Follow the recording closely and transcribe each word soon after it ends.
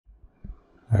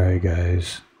Alright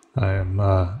guys,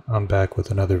 I'm back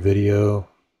with another video.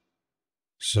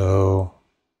 So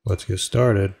let's get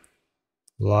started.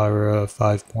 Lyra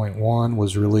 5.1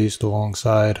 was released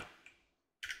alongside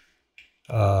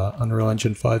Unreal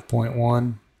Engine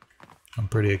 5.1. I'm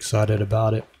pretty excited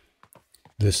about it.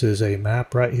 This is a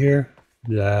map right here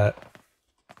that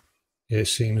it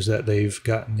seems that they've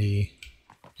gotten the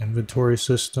inventory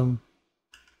system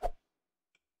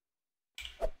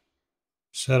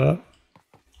set up.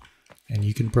 And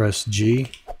you can press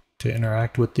G to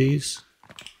interact with these.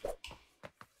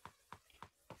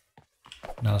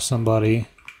 Now somebody,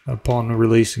 upon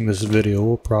releasing this video,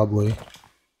 will probably,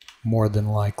 more than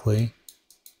likely,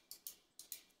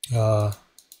 do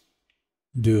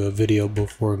a video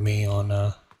before me on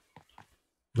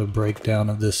the breakdown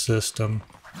of this system.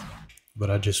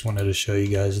 But I just wanted to show you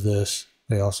guys this.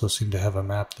 They also seem to have a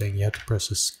map thing. You have to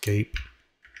press escape,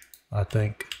 I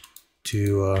think,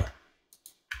 to...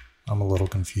 I'm a little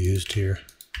confused here.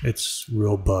 It's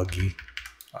real buggy.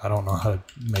 I don't know how to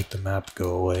make the map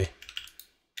go away.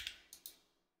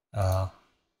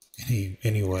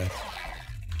 Anyway,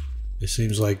 it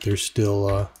seems like there's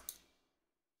still,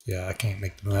 yeah, I can't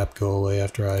make the map go away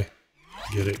after I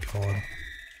get it going.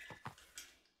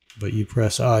 But you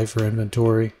press I for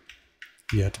inventory.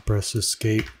 You have to press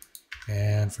escape.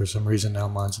 And for some reason now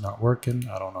mine's not working.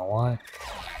 I don't know why.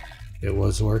 It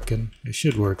was working. It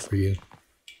should work for you.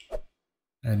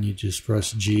 And you just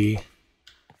press G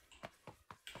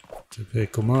to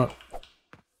pick them up.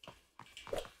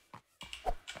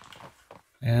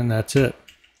 And that's it.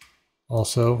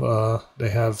 Also, they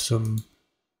have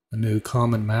a new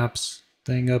common maps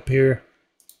thing up here.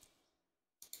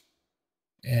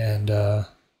 And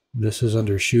this is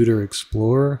under Shooter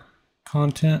Explorer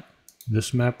content.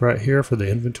 This map right here for the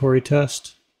inventory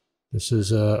test. This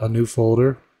is a new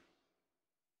folder.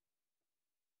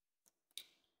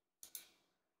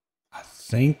 I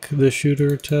think the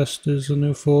shooter test is a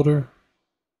new folder.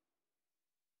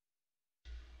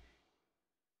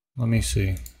 Let me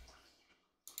see.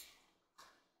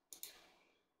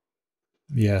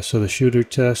 Yeah, so the shooter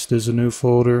test is a new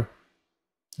folder.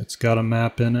 It's got a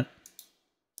map in it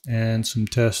and some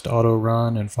test auto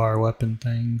run and fire weapon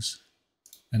things.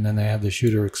 And then they have the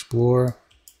shooter explorer.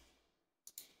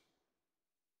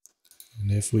 And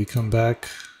if we come back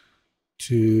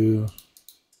to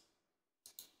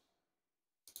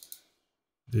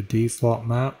the default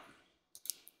map,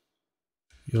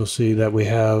 you'll see that we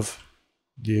have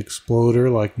the exploder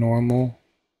like normal,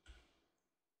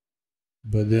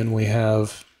 but then we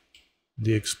have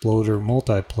the exploder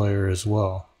multiplayer as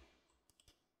well.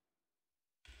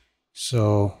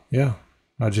 So yeah,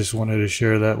 I just wanted to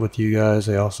share that with you guys.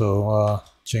 They also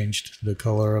changed the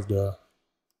color of the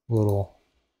little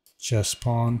chest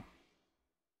pawn,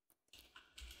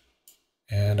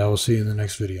 and I will see you in the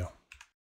next video.